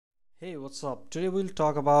Hey, what's up? Today we'll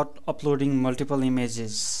talk about uploading multiple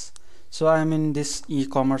images. So I'm in this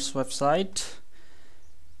e-commerce website.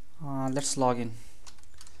 Let's log in.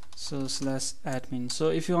 So /admin. So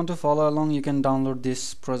if you want to follow along, you can download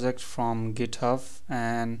this project from GitHub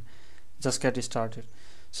and just get started.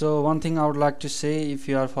 So one thing I would like to say, if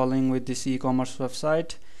you are following with this e-commerce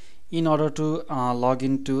website, in order to log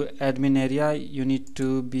into admin area, you need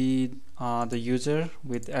to be the user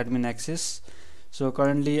with admin access. So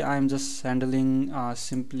currently I'm just handling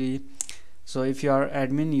simply. So if you are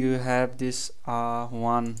admin, you have this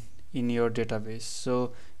one in your database.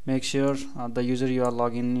 So make sure the user you are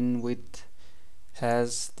logging in with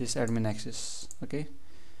has this admin access. Okay,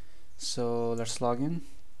 so let's log in.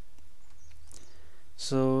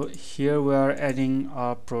 So here we are adding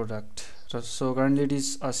a product. So currently it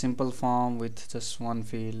is a simple form with just one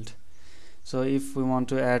field. So if we want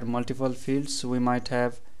to add multiple fields, we might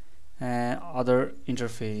have other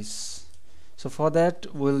interface. So for that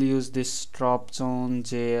we'll use this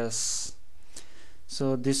Dropzone.js.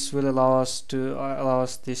 So this will allow us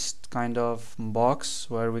this kind of box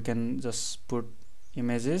where we can just put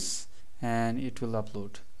images and it will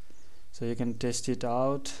upload. So you can test it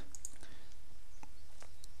out.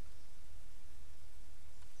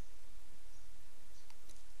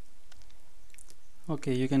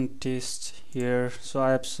 Okay, you can test here. So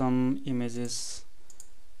I have some images.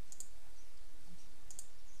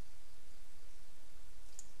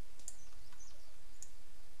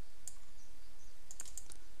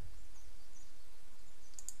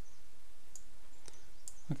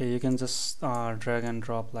 Okay, you can just drag and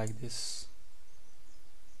drop like this.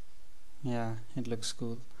 Yeah, it looks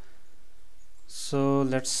cool. So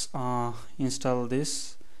let's install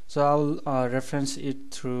this. So I'll reference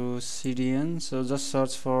it through CDN. So just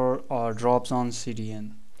search for Dropzone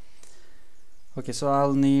CDN. Okay, so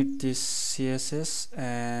I'll need this CSS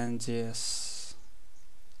and JS.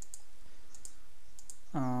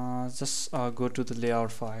 Just go to the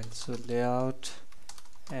layout file. So layout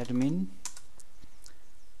admin,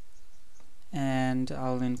 and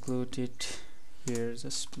I'll include it here,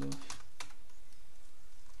 just blue.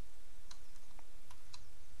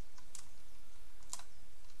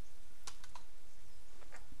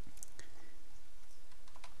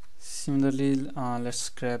 Similarly, let's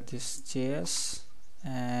grab this JS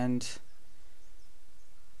and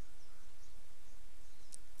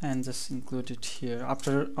just include it here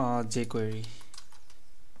after jQuery.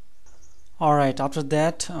 Alright, after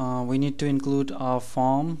that we need to include a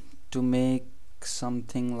form to make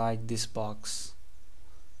something like this box,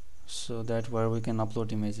 so that where we can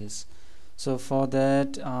upload images. So for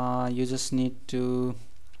that you just need to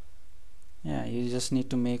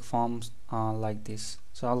make forms like this.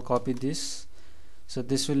 So I'll copy this. So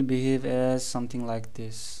this will behave as something like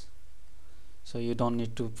this, so you don't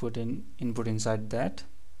need to put in input inside that.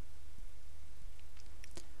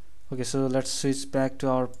 Okay, so let's switch back to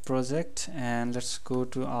our project and let's go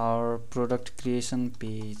to our product creation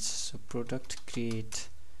page. So product create,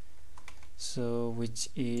 so which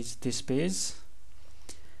is this page.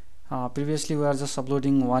 Previously we are just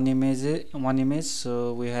uploading one image,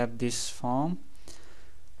 so we have this form.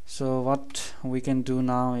 So what we can do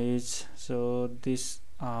now is, so this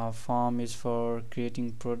form is for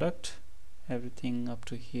creating product, everything up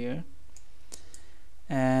to here.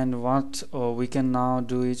 And what we can now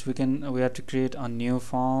do is we have to create a new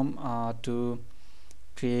form to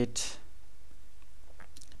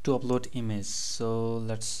upload image. So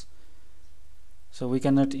we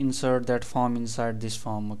cannot insert that form inside this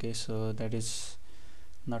form. Okay, so that is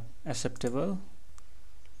not acceptable.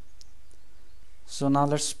 So now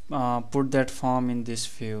let's put that form in this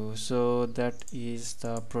view. So that is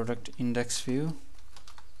the product index view,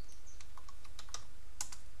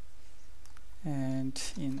 and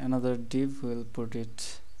in another div we'll put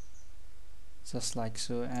it just like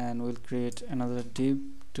so, and we'll create another div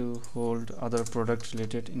to hold other product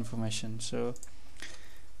related information. So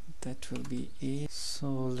that will be it.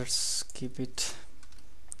 So let's keep it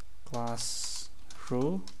class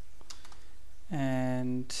row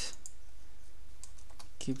and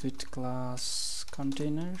keep it class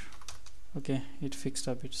container. Okay, it fixed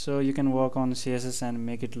a bit, so you can work on CSS and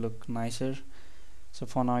make it look nicer. So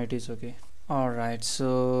for now it is okay. Alright,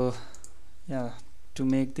 so yeah, to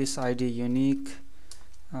make this ID unique,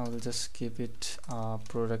 I will just keep it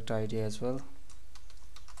product ID as well.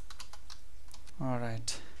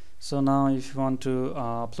 Alright, so now if you want to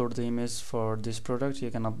upload the image for this product,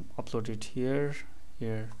 you can upload it here.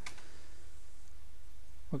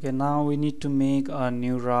 Okay, now we need to make a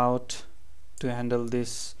new route to handle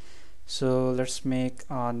this. So let's make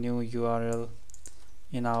a new URL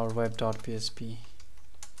in our web.php.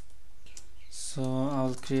 So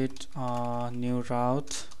I'll create a new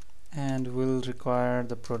route and will require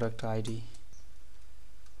the product ID.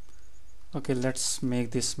 Okay, let's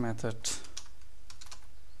make this method.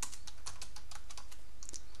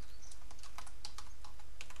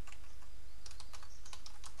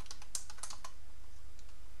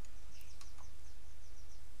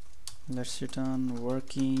 Let's return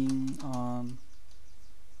working on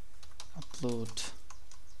upload,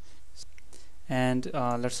 and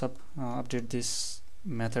let's update this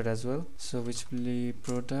method as well, so which will be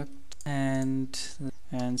product, and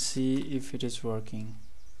see if it is working,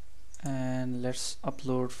 and let's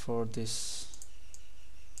upload for this.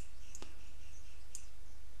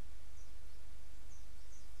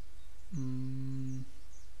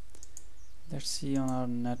 Let's see on our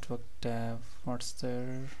network tab what's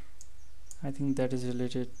there. I think that is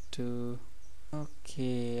related to,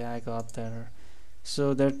 okay, I got there.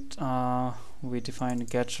 So that we defined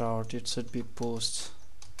get route, it should be post.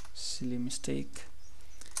 Silly mistake.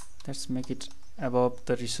 Let's make it above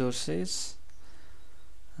the resources.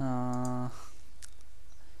 So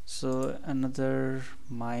another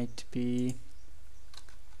might be,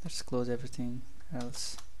 let's close everything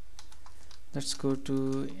else. Let's go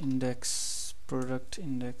to index, product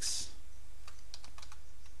index.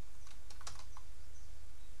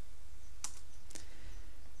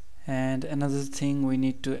 And another thing we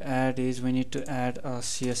need to add is we need to add a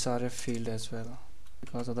CSRF field as well,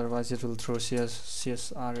 because otherwise it will throw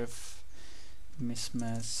CSRF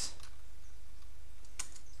mismatch.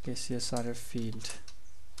 Okay, CSRF field.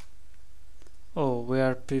 Oh, we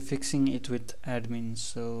are prefixing it with admin,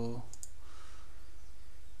 so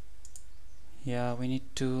yeah, we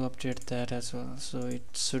need to update that as well. So it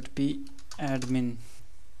should be admin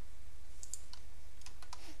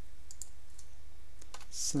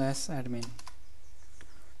 /admin.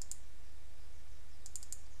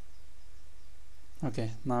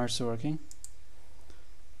 Okay, now it's working.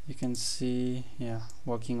 You can see, yeah,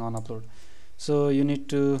 working on upload. So you need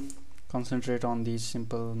to concentrate on these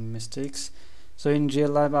simple mistakes. So in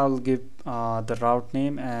real life I will give the route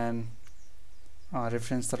name and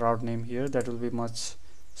reference the route name here. That will be much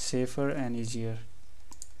safer and easier.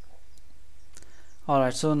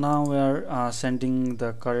 Alright, so now we are sending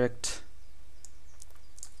the correct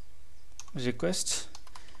request.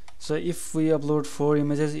 So if we upload 4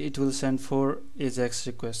 images, it will send 4 AJAX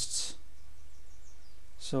requests.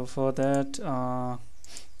 So for that,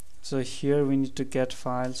 so here we need to get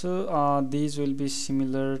file. So these will be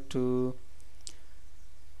similar to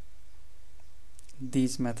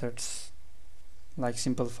these methods, like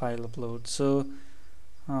simple file upload. So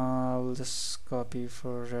I'll just copy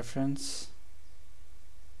for reference.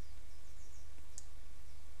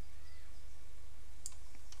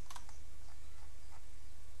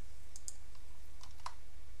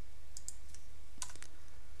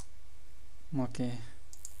 Okay,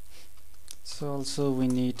 so also we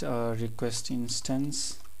need a request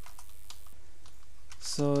instance.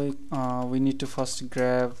 So we need to first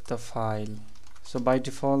grab the file. So by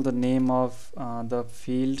default the name of the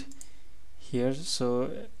field here,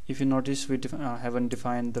 so if you notice we haven't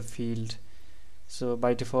defined the field, so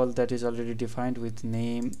by default that is already defined with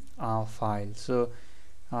name file. So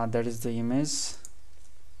that is the image.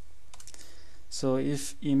 So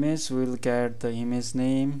if image, will get the image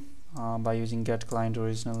name by using get client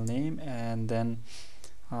original name, and then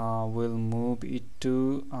we'll move it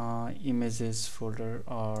to images folder,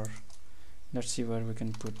 or let's see where we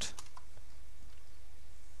can put.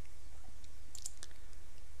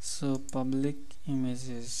 So public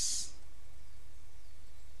images,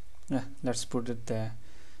 yeah, let's put it there.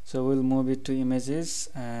 So we'll move it to images,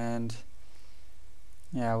 and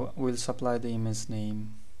yeah, we'll supply the image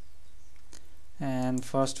name. And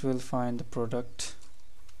first we'll find the product.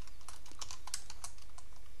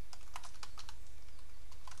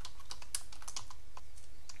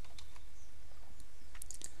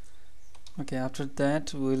 Okay, after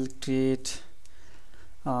that we'll create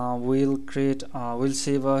we'll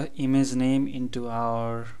save a image name into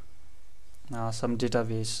our some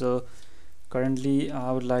database. So currently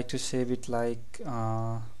I would like to save it like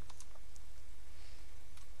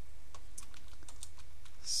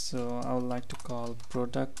so I would like to call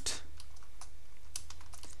product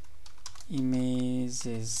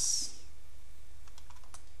images,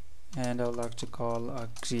 and I would like to call a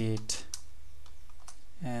create,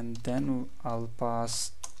 and then I'll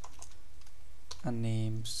pass a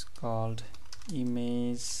name called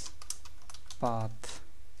image path.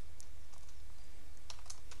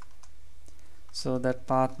 So that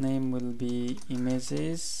path name will be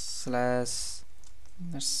images slash,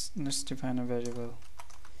 let's define a variable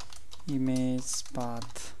image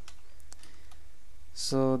path.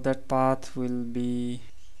 So that path will be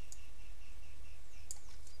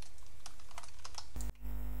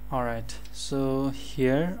alright. So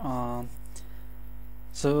here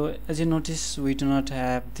so as you notice, we do not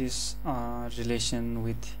have this relation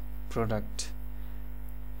with product.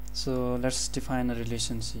 So let's define a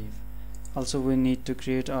relationship. Also we need to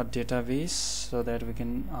create our database so that we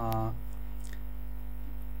can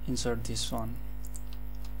insert this one.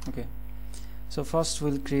 Okay, so first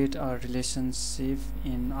we'll create a relationship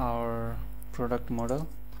in our product model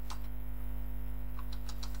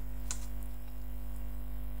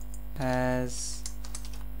as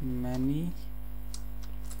many,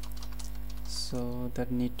 so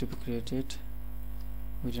that need to be created.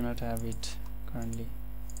 We do not have it currently.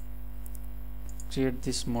 Create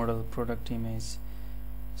this model product image.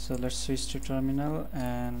 So let's switch to terminal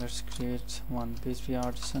and let's create one PHP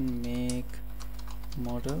artisan make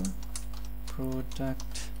model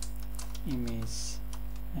product image,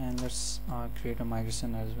 and let's create a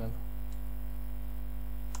migration as well.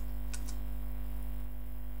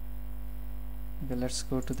 Okay, let's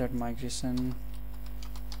go to that migration,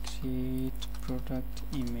 create product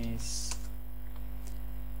image,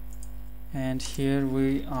 and here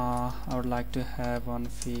we I would like to have one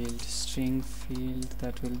field, string field,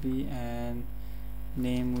 that will be, and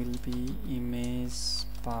name will be image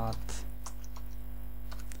path.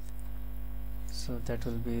 So that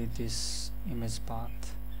will be this image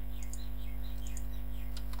path.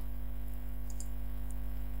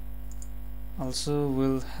 Also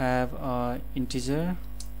we'll have a integer.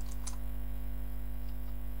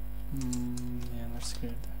 Yeah, let's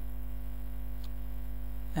create that.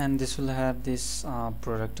 And this will have this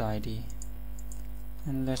product ID.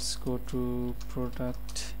 And let's go to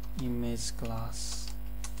product image class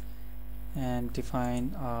and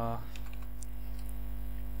define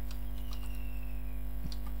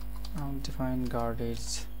I'll define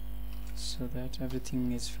garbage so that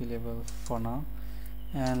everything is fillable for now.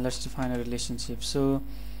 And let's define a relationship. So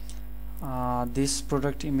this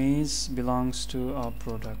product image belongs to our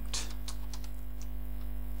product.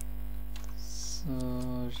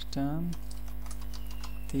 So return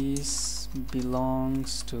this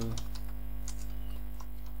belongs to.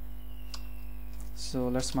 So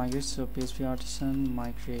let's migrate. So PHP artisan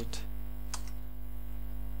migrate.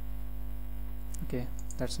 Okay,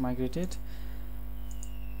 that's migrated.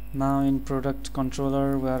 Now in product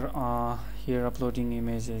controller we are here uploading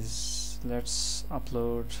images. Let's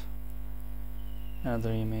upload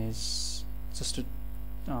another image just to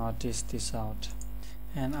test this out,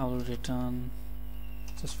 and I will return,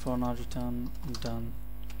 just for now return done,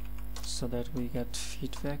 so that we get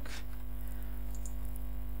feedback.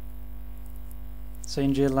 So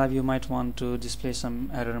in real life you might want to display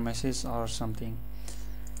some error message or something.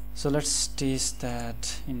 So let's test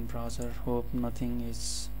that in browser. Hope nothing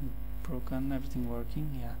is broken, everything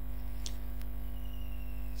working. Yeah.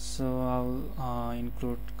 So I'll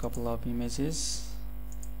include couple of images.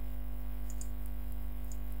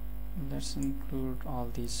 Let's include all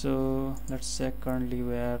these. So let's check, currently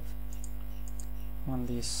we have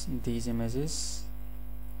only these images,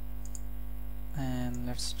 and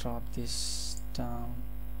let's drop this down.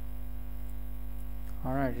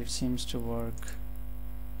 Alright, it seems to work.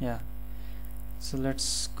 Yeah, so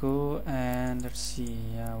let's go and let's see.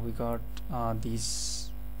 Yeah, we got these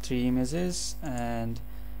 3 images, and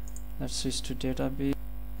let's switch to database,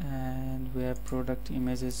 and we have product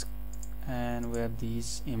images, and we have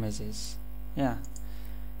these images. Yeah,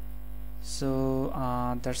 so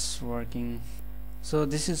that's working. So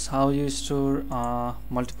this is how you store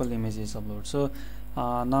multiple images upload. So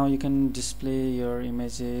now you can display your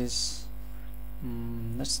images.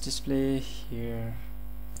 Let's display here.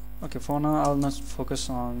 Okay, for now I'll not focus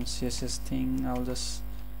on CSS thing. I'll just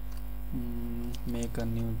make a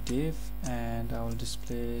new div, and I will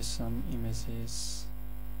display some images.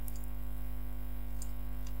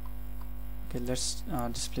 Okay, let's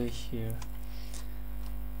display here.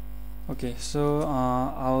 Okay, so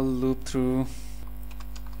I'll loop through.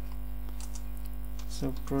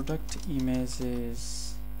 So product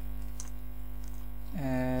images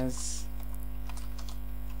as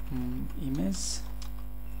image.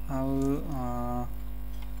 I will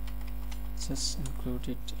just include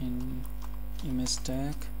it in image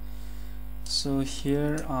tag. So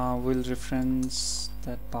here we'll reference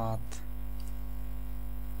that path.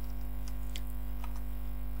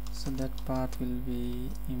 So that path will be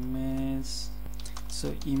image.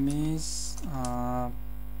 So image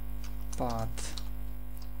path.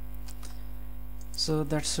 So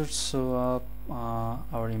that should show up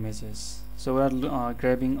our images. So we are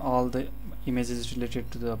grabbing all the images related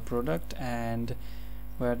to the product, and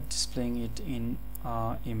we're displaying it in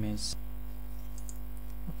image.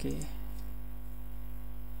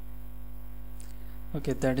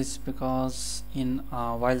 Okay, that is because in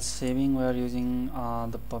while saving we are using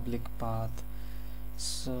the public path,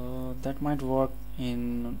 so that might work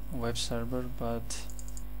in web server, but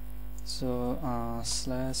so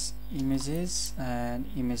slash images and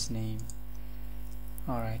image name.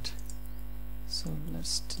 Alright, so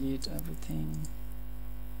let's delete everything.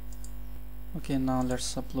 Okay, now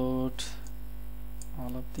let's upload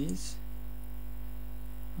all of these.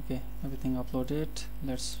 Okay, everything uploaded.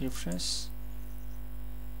 Let's refresh.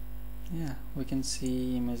 Yeah, we can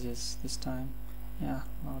see images this time. Yeah,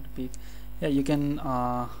 not big. Yeah, you can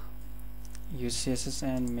use CSS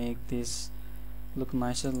and make this look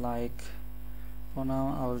nicer. Like for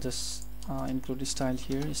now I will just include a style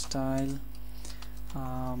here. Style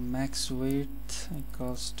max width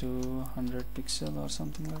equals to 100 pixel or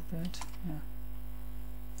something like that. Yeah,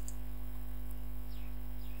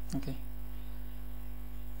 okay.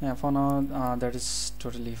 Yeah, for now that is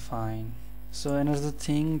totally fine. So another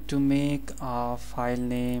thing, to make a file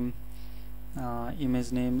name,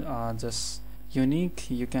 image name just unique,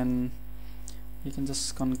 you can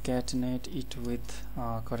just concatenate it with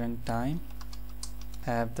current time,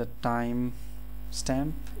 have the time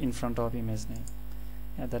stamp in front of image name.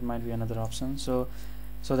 Yeah, that might be another option, so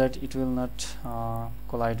that it will not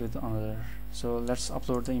collide with another. So let's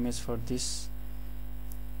upload the image for this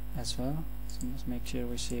as well. So let's make sure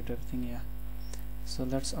we saved everything. Yeah, so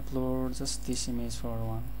let's upload just this image for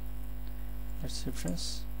one. Let's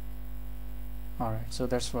refresh. Alright, so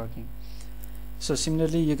that's working. So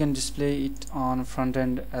similarly you can display it on front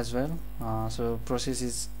end as well. So process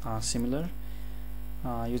is similar.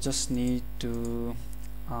 You just need to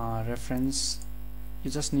you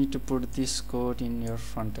just need to put this code in your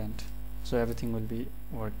front end, so everything will be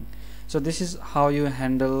working. So this is how you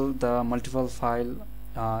handle the multiple file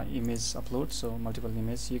image upload. So multiple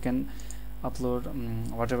image, you can upload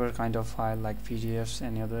whatever kind of file, like PDFs,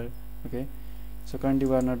 any other. Okay, so currently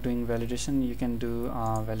we are not doing validation. You can do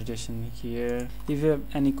validation here. If you have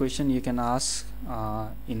any question, you can ask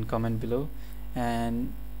in comment below,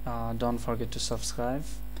 and don't forget to subscribe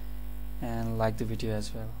and like the video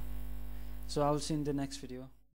as well. So I will see you in the next video.